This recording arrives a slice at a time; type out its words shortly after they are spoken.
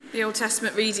The Old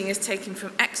Testament reading is taken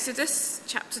from Exodus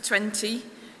chapter 20,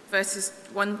 verses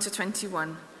 1 to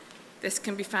 21. This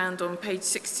can be found on page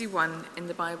 61 in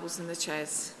the Bibles in the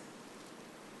chairs.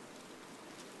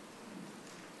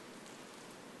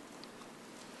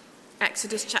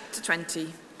 Exodus chapter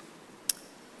 20,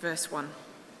 verse 1.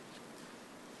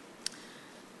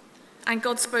 And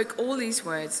God spoke all these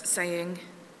words, saying,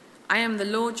 I am the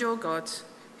Lord your God,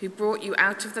 who brought you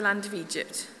out of the land of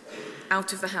Egypt,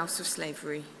 out of the house of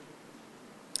slavery.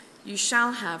 You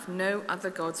shall have no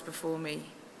other gods before me.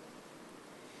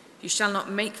 You shall not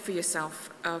make for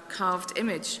yourself a carved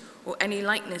image or any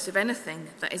likeness of anything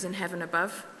that is in heaven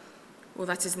above, or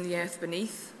that is in the earth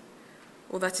beneath,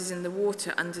 or that is in the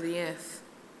water under the earth.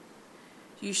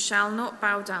 You shall not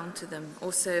bow down to them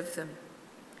or serve them.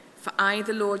 For I,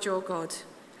 the Lord your God,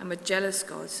 am a jealous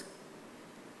God,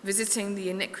 visiting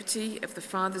the iniquity of the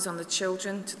fathers on the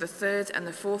children to the third and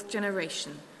the fourth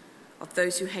generation of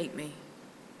those who hate me,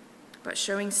 but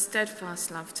showing steadfast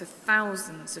love to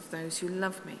thousands of those who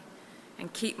love me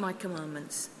and keep my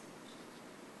commandments.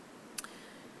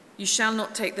 You shall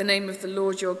not take the name of the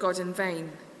Lord your God in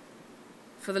vain,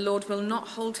 for the Lord will not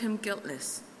hold him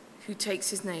guiltless who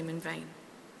takes his name in vain.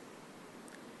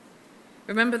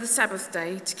 Remember the Sabbath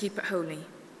day to keep it holy.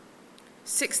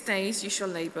 6 days you shall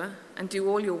labor and do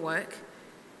all your work,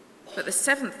 but the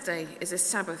seventh day is a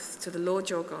Sabbath to the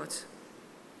Lord your God.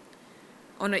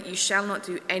 On it you shall not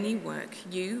do any work,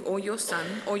 you or your son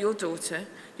or your daughter,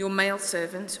 your male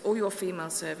servant or your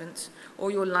female servant, or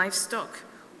your livestock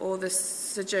or the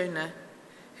sojourner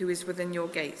who is within your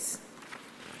gates.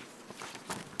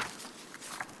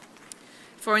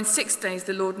 For in 6 days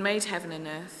the Lord made heaven and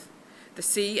earth, the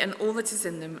sea and all that is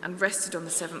in them, and rested on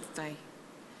the seventh day.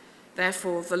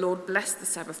 Therefore the Lord blessed the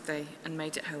Sabbath day and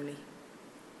made it holy.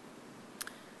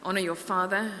 Honor your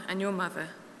father and your mother,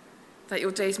 that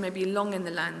your days may be long in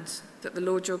the land that the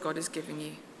Lord your God is giving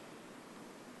you.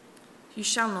 You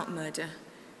shall not murder.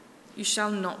 You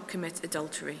shall not commit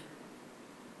adultery.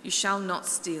 You shall not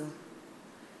steal.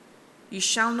 You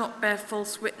shall not bear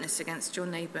false witness against your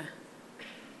neighbor.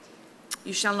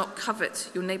 You shall not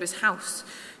covet your neighbor's house.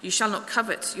 You shall not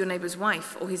covet your neighbor's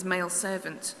wife, or his male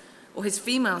servant, or his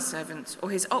female servant, or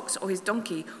his ox, or his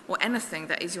donkey, or anything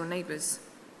that is your neighbor's.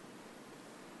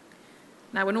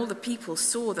 Now when all the people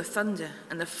saw the thunder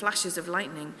and the flashes of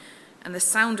lightning and the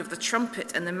sound of the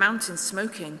trumpet and the mountain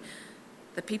smoking,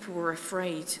 the people were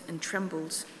afraid and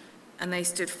trembled, and they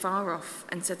stood far off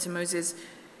and said to Moses,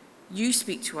 You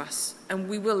speak to us, and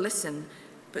we will listen,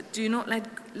 but do not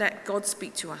let God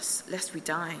speak to us, lest we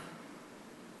die.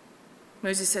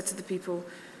 Moses said to the people,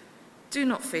 Do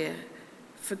not fear,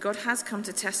 for God has come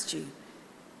to test you,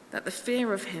 that the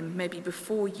fear of him may be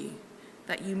before you,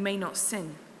 that you may not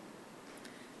sin.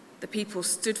 The people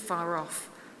stood far off,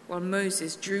 while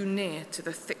Moses drew near to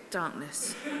the thick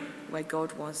darkness where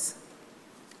God was.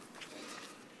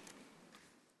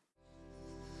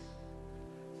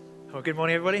 Well, good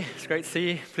morning, everybody. It's great to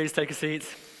see you. Please take a seat.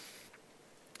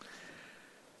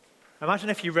 Imagine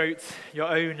if you wrote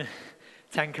your own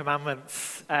 10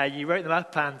 Commandments. You wrote them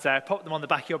up and popped them on the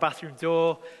back of your bathroom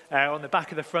door, on the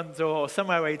back of the front door, or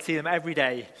somewhere where you'd see them every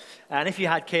day. And if you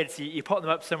had kids, you pop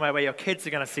them up somewhere where your kids are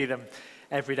going to see them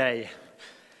every day.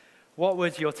 What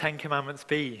would your 10 Commandments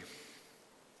be?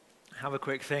 Have a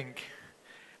quick think.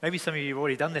 Maybe some of you have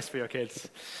already done this for your kids.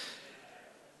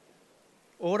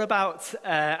 What about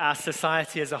our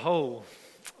society as a whole?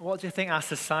 What do you think our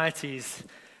society's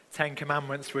 10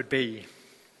 Commandments would be?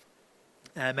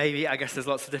 Maybe, I guess there's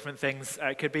lots of different things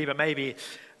it could be, but maybe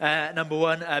number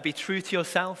 1, be true to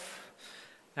yourself.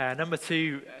 Number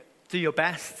 2, do your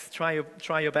best, try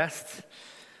your best.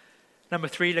 Number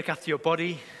 3, look after your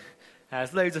body.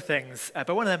 There's loads of things,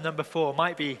 but one of them, number 4,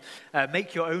 might be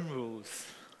make your own rules.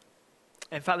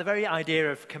 In fact, the very idea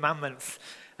of commandments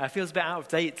feels a bit out of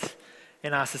date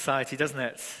in our society, doesn't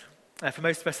it? For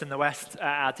most of us in the West,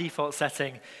 our default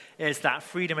setting is that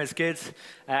freedom is good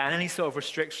and any sort of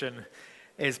restriction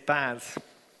is bad.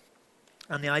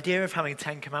 And the idea of having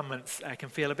 10 commandments can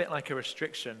feel a bit like a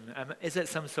restriction. Is it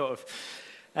some sort of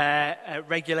a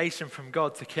regulation from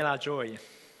God to kill our joy?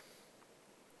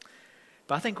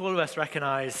 But I think all of us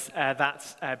recognize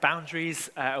that boundaries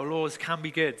or laws can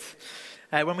be good.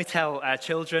 When we tell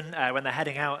children when they're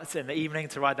heading out in the evening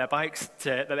to ride their bikes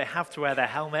that they have to wear their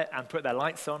helmet and put their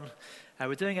lights on,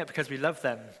 we're doing it because we love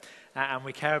them and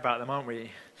we care about them, aren't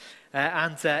we?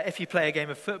 And if you play a game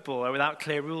of football without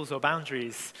clear rules or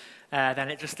boundaries, then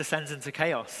it just descends into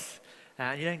chaos.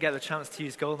 And you don't get the chance to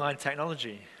use goal line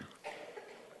technology.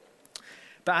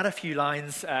 But add a few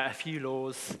lines, a few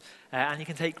laws, and you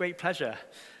can take great pleasure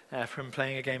from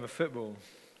playing a game of football.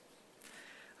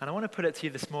 And I want to put it to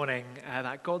you this morning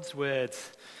that God's word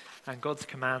and God's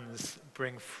commands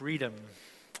bring freedom.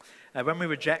 When we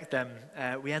reject them,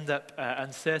 we end up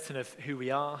uncertain of who we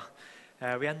are.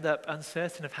 We end up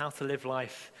uncertain of how to live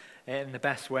life in the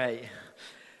best way.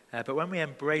 But when we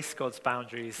embrace God's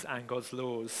boundaries and God's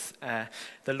laws,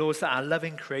 the laws that our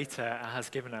loving Creator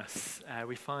has given us,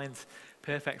 we find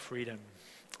perfect freedom.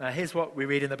 Here's what we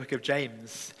read in the book of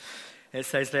James. It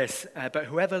says this, but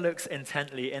whoever looks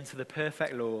intently into the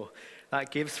perfect law that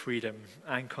gives freedom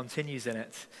and continues in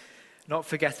it, not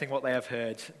forgetting what they have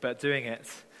heard, but doing it,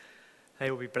 they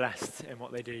will be blessed in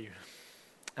what they do.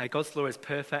 God's law is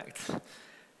perfect.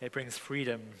 It brings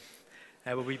freedom.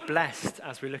 We'll be blessed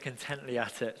as we look intently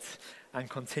at it and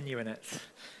continue in it.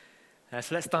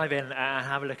 So let's dive in and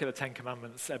have a look at the Ten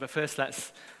Commandments. But first,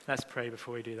 let's pray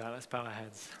before we do that. Let's bow our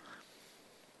heads.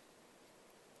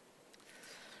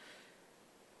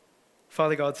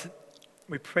 Father God,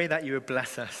 we pray that you would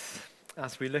bless us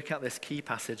as we look at this key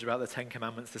passage about the Ten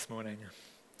Commandments this morning.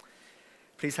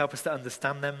 Please help us to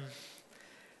understand them.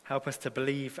 Help us to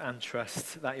believe and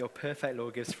trust that your perfect law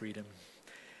gives freedom,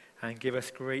 and give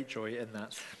us great joy in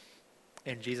that.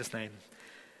 In Jesus' name,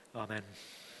 amen.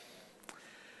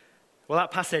 Well,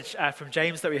 that passage from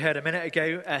James that we heard a minute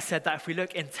ago said that if we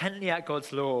look intently at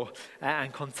God's law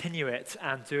and continue it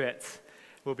and do it,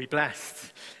 we'll be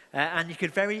blessed. And you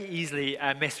could very easily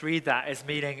misread that as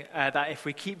meaning that if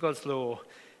we keep God's law,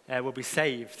 we'll be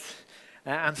saved.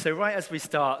 And so right as we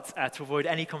start, to avoid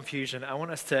any confusion, I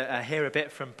want us to hear a bit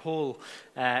from Paul,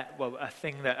 a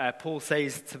thing that Paul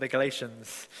says to the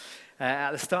Galatians.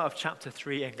 At the start of chapter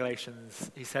 3 in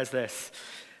Galatians, he says this.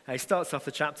 He starts off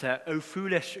the chapter, "O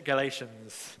foolish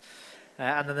Galatians."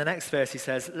 And then the next verse he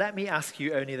says, "Let me ask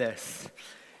you only this.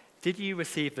 Did you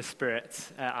receive the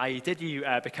Spirit, i.e. did you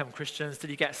become Christians,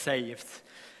 did you get saved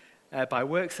by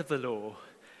works of the law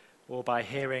or by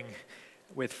hearing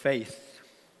with faith?"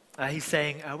 He's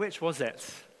saying, which was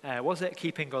it? Was it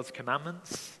keeping God's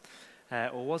commandments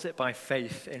or was it by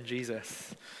faith in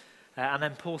Jesus? And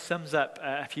then Paul sums up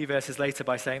a few verses later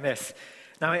by saying this,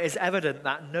 "Now it is evident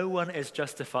that no one is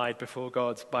justified before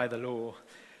God by the law,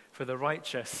 for the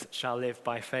righteous shall live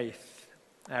by faith."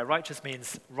 Righteous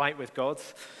means right with God,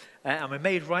 and we're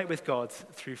made right with God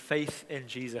through faith in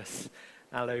Jesus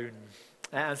alone.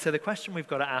 And so the question we've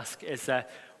got to ask is,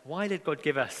 why did God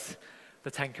give us the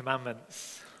Ten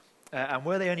Commandments? And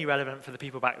were they only relevant for the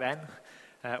people back then?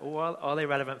 Or are they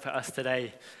relevant for us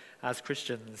today as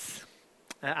Christians?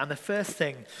 And the first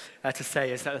thing to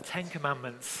say is that the Ten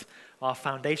Commandments are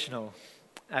foundational.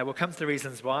 We'll come to the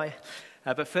reasons why.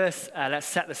 But first, let's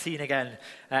set the scene again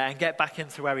and get back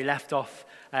into where we left off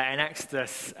in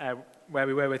Exodus, where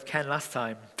we were with Ken last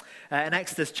time. In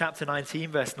Exodus chapter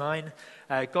 19, verse 9,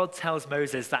 God tells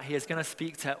Moses that he is going to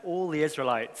speak to all the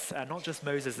Israelites, not just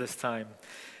Moses this time.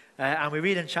 And we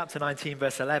read in chapter 19,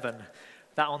 verse 11,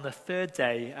 that on the third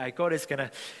day, God is going to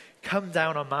come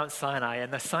down on Mount Sinai in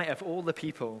the sight of all the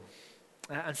people.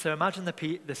 And so imagine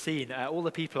the scene. All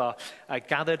the people are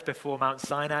gathered before Mount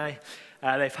Sinai.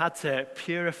 They've had to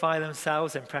purify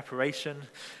themselves in preparation.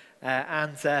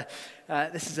 And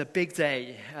this is a big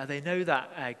day. They know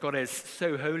that God is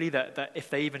so holy that if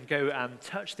they even go and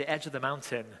touch the edge of the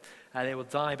mountain, they will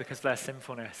die because of their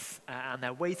sinfulness. And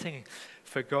they're waiting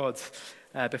for God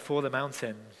before the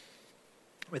mountain.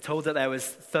 We're told that there was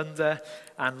thunder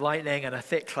and lightning and a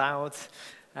thick cloud.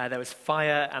 There was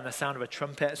fire and the sound of a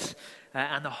trumpet.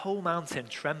 And the whole mountain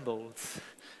trembled,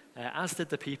 as did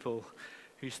the people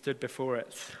who stood before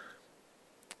it.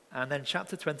 And then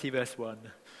chapter 20, verse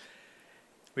 1,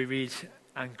 we read,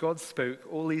 "And God spoke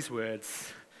all these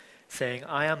words, saying,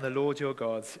 I am the Lord your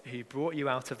God, who brought you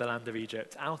out of the land of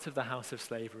Egypt, out of the house of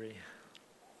slavery."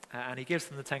 And he gives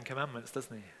them the Ten Commandments,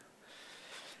 doesn't he?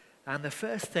 And the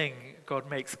first thing God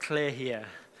makes clear here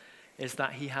is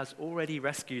that he has already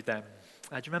rescued them.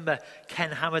 Do you remember Ken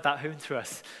hammered that home to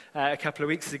us a couple of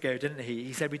weeks ago, didn't he?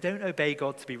 He said, we don't obey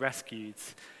God to be rescued.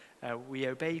 We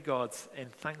obey God in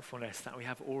thankfulness that we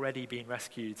have already been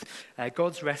rescued.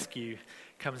 God's rescue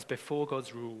comes before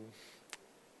God's rule.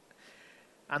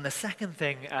 And the second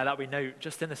thing that we note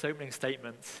just in this opening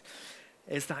statement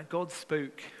is that God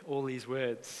spoke all these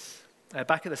words.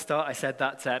 Back at the start, I said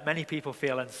that many people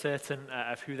feel uncertain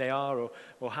of who they are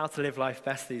or how to live life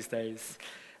best these days.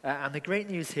 And the great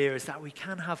news here is that we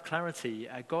can have clarity.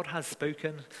 God has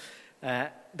spoken.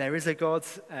 There is a God.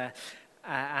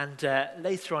 And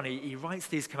later on, he writes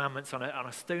these commandments on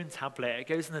a stone tablet. It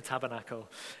goes in the tabernacle.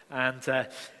 And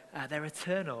they're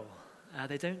eternal.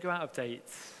 They don't go out of date.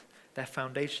 They're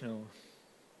foundational.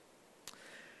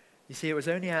 You see, it was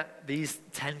only at these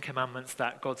 10 commandments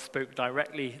that God spoke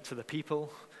directly to the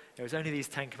people. It was only these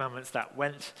 10 commandments that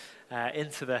went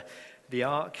into the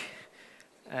ark.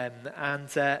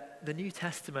 The New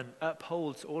Testament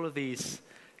upholds all of these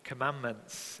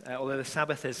commandments, although the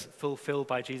Sabbath is fulfilled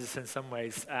by Jesus in some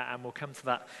ways, and we'll come to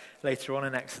that later on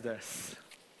in Exodus.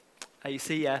 You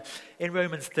see, in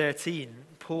Romans 13,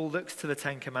 Paul looks to the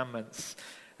 10 commandments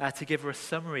to give a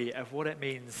summary of what it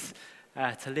means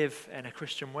to live in a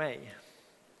Christian way,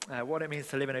 what it means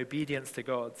to live in obedience to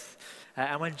God.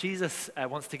 And when Jesus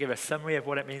wants to give a summary of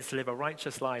what it means to live a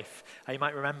righteous life, you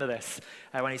might remember this,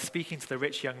 when he's speaking to the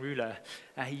rich young ruler,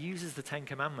 he uses the 10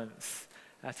 commandments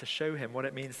to show him what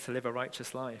it means to live a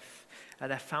righteous life.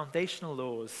 They're foundational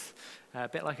laws, a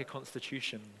bit like a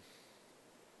constitution.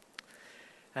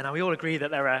 And now we all agree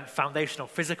that there are foundational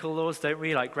physical laws, don't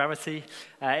we, like gravity.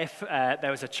 If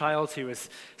there was a child who was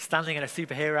standing in a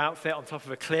superhero outfit on top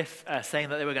of a cliff saying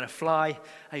that they were going to fly,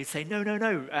 you'd say, no,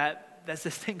 there's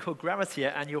this thing called gravity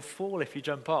and you'll fall if you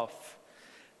jump off.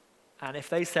 And if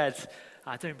they said,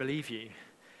 I don't believe you,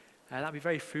 that'd be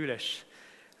very foolish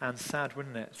and sad,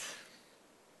 wouldn't it?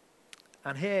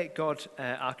 And here God,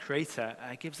 our Creator,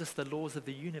 gives us the laws of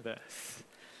the universe.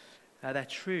 They're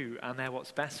true and they're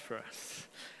what's best for us.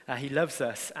 He loves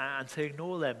us, and to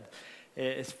ignore them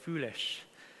is foolish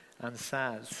and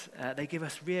sad. They give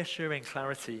us reassuring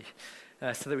clarity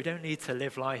so that we don't need to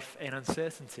live life in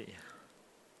uncertainty.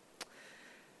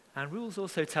 And rules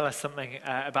also tell us something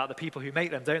about the people who make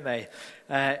them, don't they?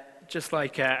 Just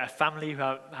like a family who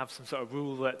have some sort of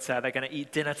rule that they're going to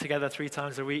eat dinner together 3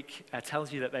 times a week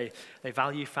tells you that they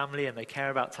value family and they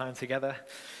care about time together.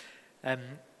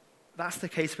 That's the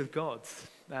case with God,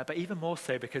 but even more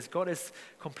so because God is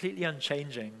completely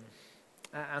unchanging.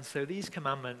 And so these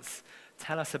commandments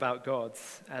tell us about God.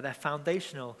 They're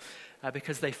foundational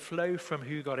because they flow from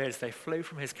who God is. They flow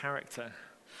from his character.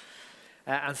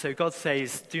 And so God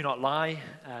says, do not lie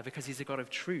because he's a God of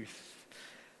truth.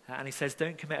 And he says,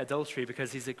 don't commit adultery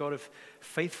because he's a God of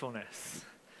faithfulness.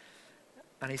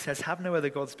 And he says, have no other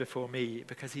gods before me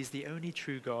because he's the only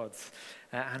true God.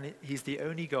 And he's the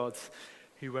only God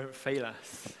who won't fail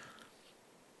us.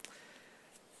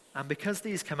 And because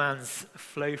these commands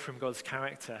flow from God's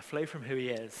character, flow from who he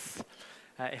is,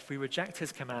 if we reject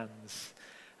his commands,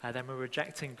 then we're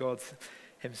rejecting God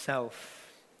himself.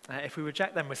 If we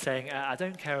reject them, we're saying, I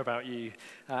don't care about you.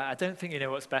 I don't think you know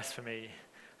what's best for me.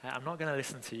 I'm not going to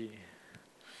listen to you.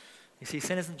 You see,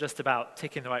 sin isn't just about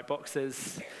ticking the right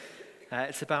boxes.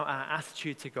 It's about our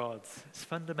attitude to God. It's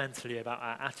fundamentally about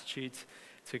our attitude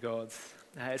to God.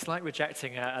 It's like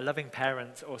rejecting a loving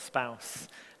parent or spouse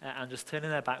and just turning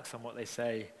their backs on what they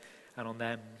say and on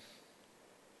them.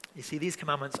 You see, these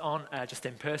commandments aren't just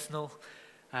impersonal.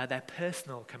 They're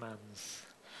personal commands.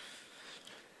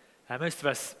 Most of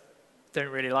us don't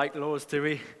really like laws, do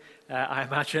we? I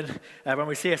imagine. When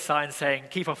we see a sign saying,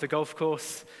 keep off the golf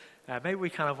course, maybe we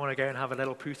kind of want to go and have a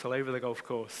little poot all over the golf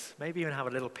course. Maybe even have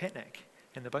a little picnic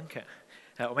in the bunker.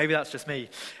 Or maybe that's just me.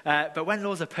 But when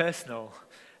laws are personal,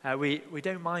 we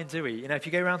don't mind, do we? You know, if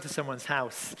you go around to someone's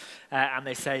house and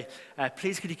they say,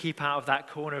 please could you keep out of that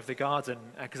corner of the garden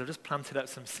because I've just planted up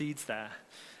some seeds there.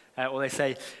 Or they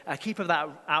say, keep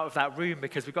out of that room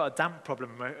because we've got a damp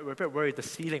problem. We're a bit worried the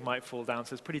ceiling might fall down,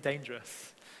 so it's pretty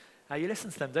dangerous. You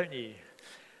listen to them, don't you?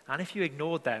 And if you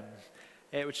ignored them,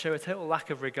 it would show a total lack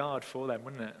of regard for them,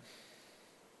 wouldn't it?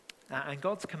 And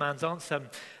God's commands aren't some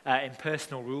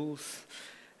impersonal rules.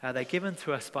 They're given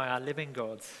to us by our living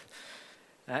God,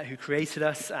 who created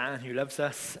us and who loves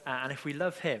us. And if we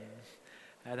love him,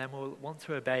 then we'll want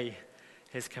to obey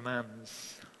his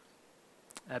commands.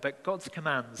 But God's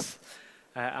commands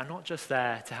are not just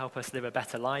there to help us live a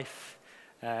better life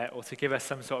or to give us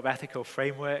some sort of ethical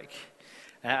framework.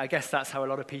 I guess that's how a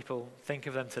lot of people think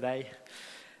of them today.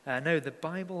 No, the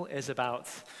Bible is about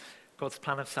God's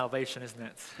plan of salvation, isn't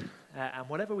it? And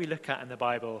whatever we look at in the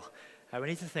Bible, we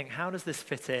need to think, how does this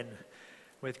fit in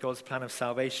with God's plan of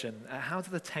salvation? How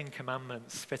do the 10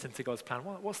 Commandments fit into God's plan?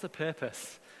 What's the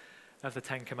purpose of the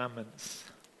 10 Commandments?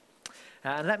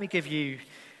 And let me give you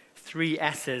 3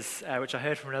 S's, which I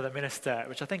heard from another minister,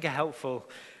 which I think are helpful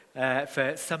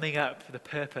for summing up the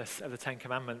purpose of the 10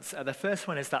 Commandments. The first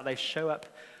one is that they show up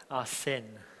our sin.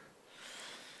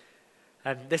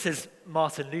 And this is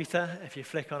Martin Luther, if you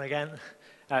flick on again.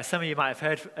 Some of you might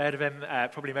have heard of him,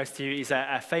 probably most of you. He's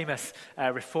a famous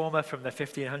reformer from the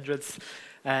 1500s.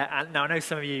 And now I know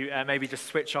some of you maybe just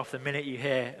switch off the minute you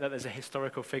hear that there's a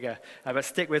historical figure. But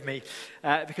stick with me,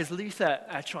 because Luther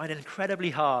tried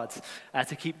incredibly hard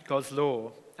to keep God's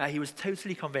law. He was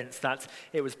totally convinced that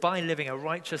it was by living a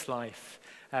righteous life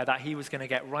that he was going to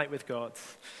get right with God.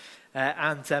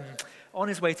 And on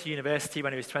his way to university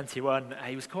when he was 21,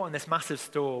 he was caught in this massive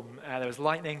storm. There was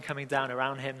lightning coming down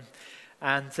around him,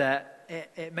 and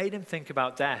it made him think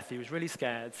about death. He was really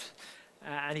scared,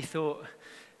 and he thought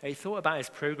about his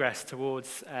progress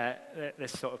towards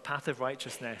this sort of path of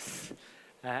righteousness,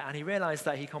 and he realized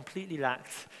that he completely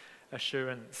lacked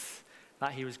assurance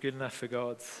that he was good enough for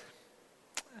God.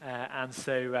 And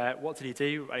so what did he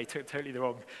do? Well, he took totally the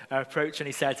wrong approach, and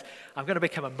he said, I'm going to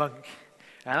become a monk.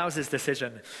 And that was his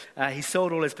decision. He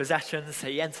sold all his possessions.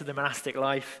 He entered the monastic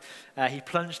life. He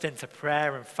plunged into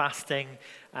prayer and fasting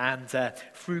and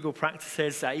frugal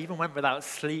practices. Even went without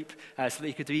sleep so that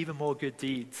he could do even more good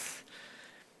deeds.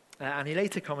 And he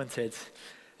later commented,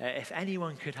 if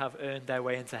anyone could have earned their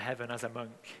way into heaven as a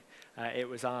monk, it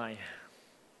was I.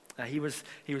 He was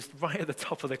right at the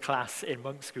top of the class in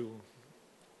monk school.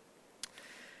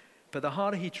 But the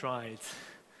harder he tried,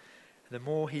 the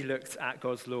more he looked at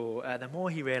God's law, the more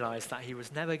he realized that he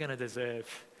was never going to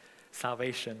deserve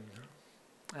salvation.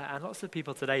 And lots of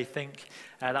people today think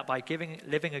that by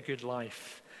living a good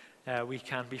life, we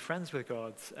can be friends with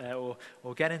God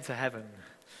or get into heaven.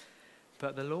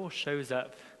 But the law shows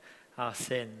up our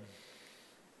sin.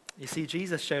 You see,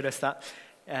 Jesus showed us that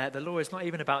the law is not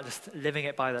even about just living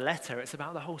it by the letter, it's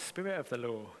about the whole spirit of the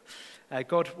law.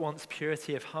 God wants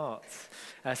purity of heart.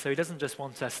 So he doesn't just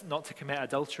want us not to commit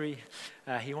adultery.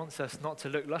 He wants us not to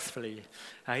look lustfully.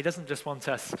 He doesn't just want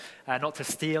us not to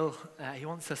steal. He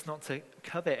wants us not to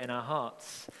covet in our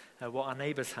hearts what our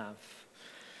neighbors have.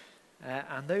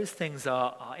 And those things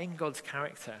are in God's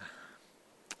character.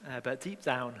 But deep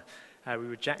down, we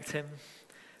reject him.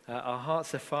 Our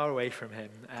hearts are far away from him.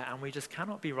 And we just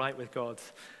cannot be right with God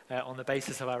on the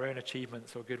basis of our own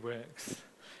achievements or good works.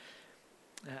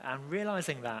 And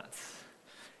realizing that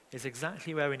is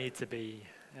exactly where we need to be.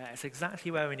 It's exactly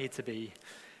where we need to be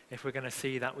if we're going to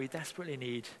see that we desperately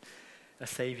need a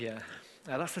Savior.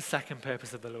 That's the second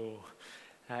purpose of the law.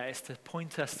 It's to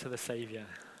point us to the Savior.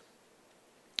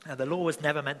 The law was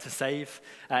never meant to save.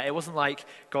 It wasn't like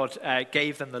God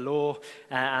gave them the law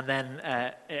and then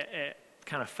it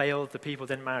kind of failed. The people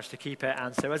didn't manage to keep it.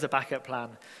 And so as a backup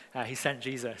plan, he sent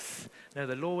Jesus. No,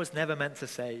 the law was never meant to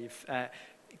save.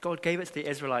 God gave it to the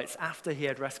Israelites after he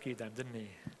had rescued them, didn't he?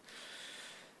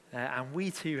 And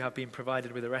we too have been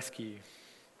provided with a rescue.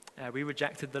 We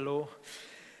rejected the law,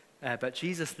 but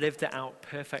Jesus lived it out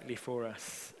perfectly for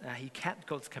us. He kept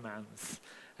God's commands,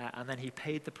 and then he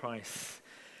paid the price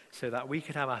so that we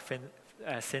could have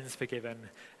our sins forgiven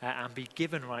and be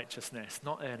given righteousness,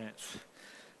 not earn it,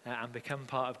 and become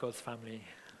part of God's family.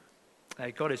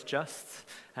 God is just,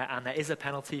 and there is a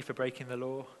penalty for breaking the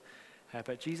law.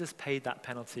 But Jesus paid that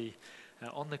penalty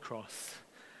on the cross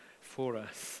for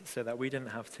us so that we didn't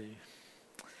have to.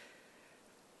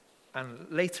 And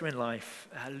later in life,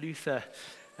 Luther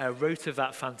wrote of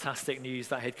that fantastic news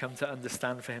that he'd come to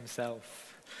understand for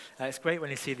himself. It's great when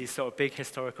you see these sort of big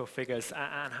historical figures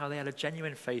and how they had a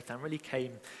genuine faith and really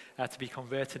came to be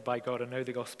converted by God and know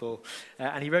the gospel.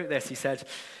 And he wrote this, he said,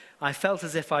 I felt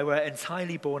as if I were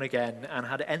entirely born again and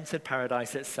had entered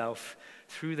paradise itself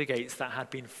through the gates that had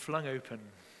been flung open.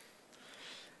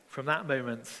 From that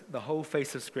moment, the whole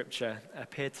face of Scripture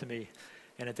appeared to me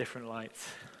in a different light.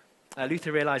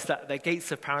 Luther realized that the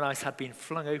gates of paradise had been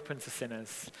flung open to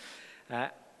sinners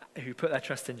who put their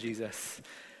trust in Jesus.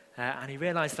 And he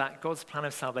realized that God's plan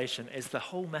of salvation is the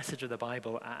whole message of the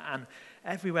Bible. And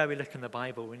everywhere we look in the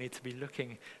Bible, we need to be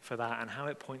looking for that and how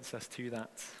it points us to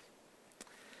that.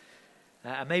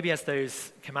 And maybe as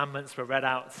those commandments were read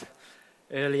out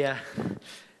earlier,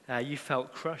 you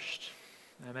felt crushed.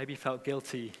 Maybe you felt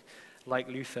guilty like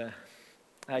Luther.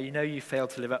 You know you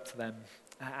failed to live up to them.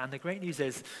 And the great news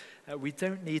is we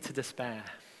don't need to despair.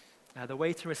 The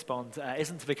way to respond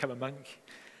isn't to become a monk.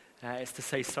 It's to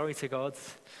say sorry to God.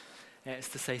 It's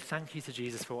to say thank you to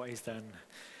Jesus for what he's done.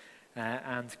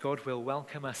 And God will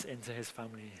welcome us into his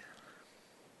family.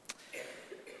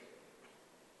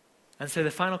 And so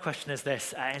the final question is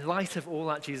this. In light of all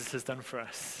that Jesus has done for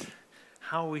us,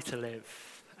 how are we to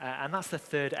live? And that's the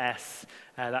third S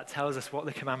that tells us what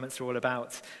the commandments are all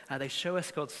about. They show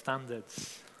us God's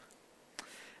standards.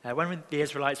 When the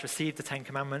Israelites received the Ten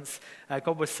Commandments,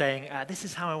 God was saying, this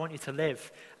is how I want you to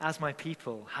live as my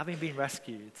people, having been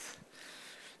rescued.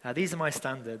 These are my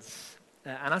standards.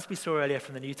 And as we saw earlier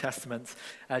from the New Testament,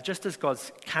 just as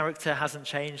God's character hasn't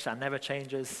changed and never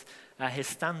changes, his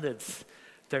standards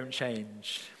don't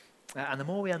change. And the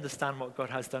more we understand what God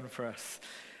has done for us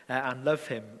and love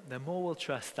him, the more we'll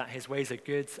trust that his ways are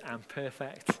good and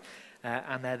perfect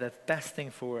and they're the best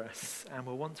thing for us, and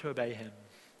we'll want to obey him.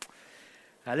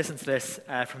 Listen to this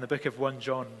from the book of 1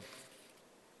 John.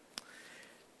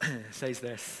 It says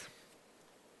this.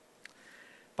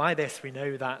 By this we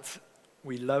know that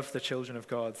we love the children of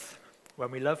God,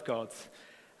 when we love God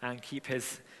and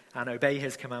and obey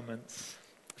his commandments.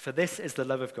 For this is the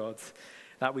love of God,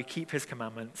 that we keep his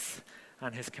commandments,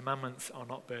 and his commandments are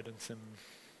not burdensome.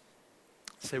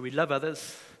 So we love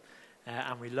others,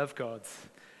 and we love God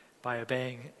by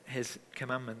obeying his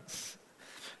commandments.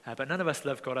 But none of us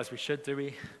love God as we should, do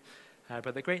we?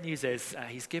 But the great news is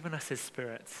he's given us his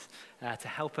Spirit to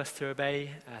help us to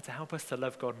obey, to help us to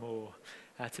love God more,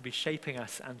 to be shaping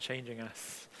us and changing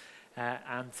us,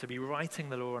 and to be writing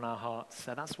the law in our hearts.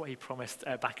 That's what he promised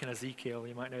back in Ezekiel.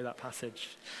 You might know that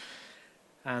passage.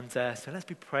 And so let's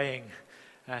be praying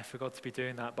for God to be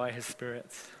doing that by his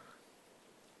Spirit.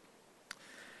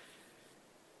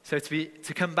 So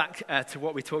to come back to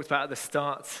what we talked about at the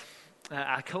start,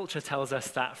 our culture tells us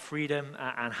that freedom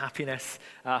and happiness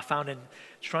are found in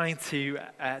trying to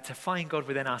find God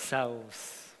within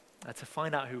ourselves, to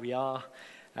find out who we are,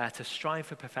 to strive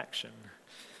for perfection.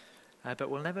 But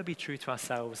we'll never be true to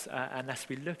ourselves unless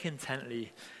we look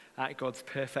intently at God's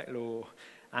perfect law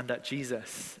and at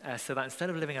Jesus, so that instead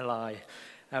of living a lie,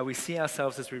 we see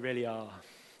ourselves as we really are,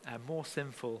 more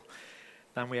sinful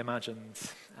than we imagined,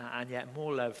 and yet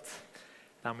more loved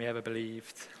than we ever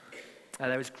believed.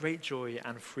 There is great joy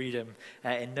and freedom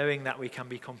in knowing that we can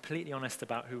be completely honest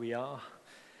about who we are,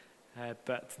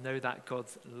 but know that God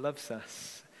loves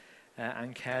us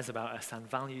and cares about us and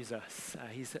values us.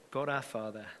 He's God our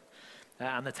Father.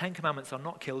 And the Ten Commandments are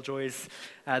not killjoys.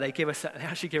 They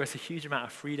actually give us a huge amount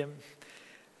of freedom,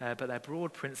 but they're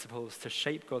broad principles to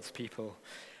shape God's people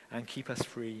and keep us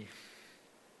free.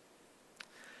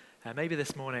 Maybe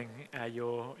this morning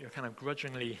you're kind of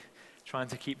grudgingly trying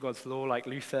to keep God's law like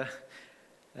Luther.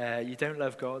 You don't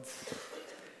love God.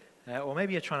 Or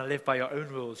maybe you're trying to live by your own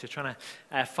rules. You're trying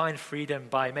to find freedom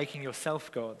by making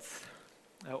yourself God.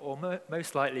 Or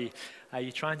most likely,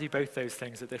 you try and do both those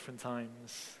things at different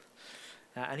times.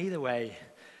 And either way,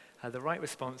 the right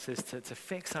response is to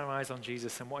fix our eyes on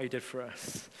Jesus and what he did for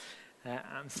us,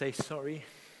 and say sorry.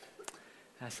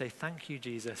 Say thank you,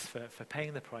 Jesus, for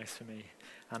paying the price for me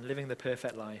and living the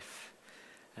perfect life.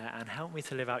 And help me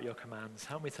to live out your commands.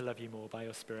 Help me to love you more by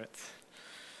your Spirit.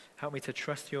 Help me to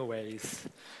trust your ways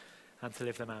and to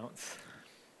live them out.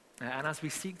 And as we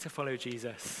seek to follow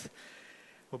Jesus,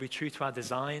 we'll be true to our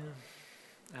design,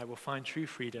 we'll find true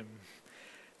freedom,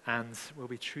 and we'll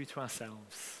be true to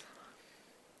ourselves.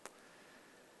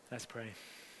 Let's pray.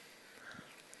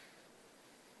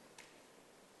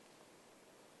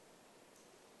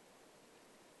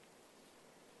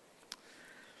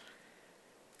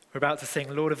 We're about to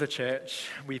sing Lord of the Church.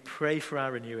 We pray for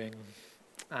our renewing.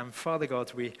 And Father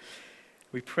God, we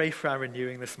pray for our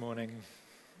renewing this morning.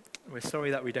 We're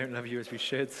sorry that we don't love you as we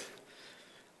should.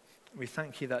 We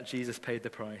thank you that Jesus paid the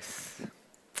price.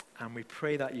 And we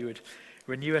pray that you would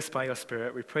renew us by your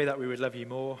Spirit. We pray that we would love you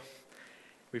more.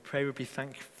 We pray we'd be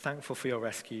thankful for your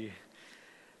rescue.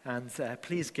 And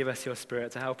please give us your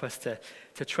Spirit to help us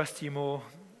to trust you more.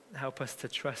 Help us to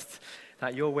trust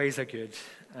that your ways are good.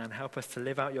 And help us to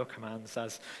live out your commands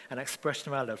as an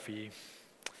expression of our love for you.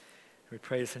 We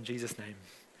pray this in Jesus' name.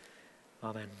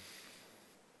 Amen.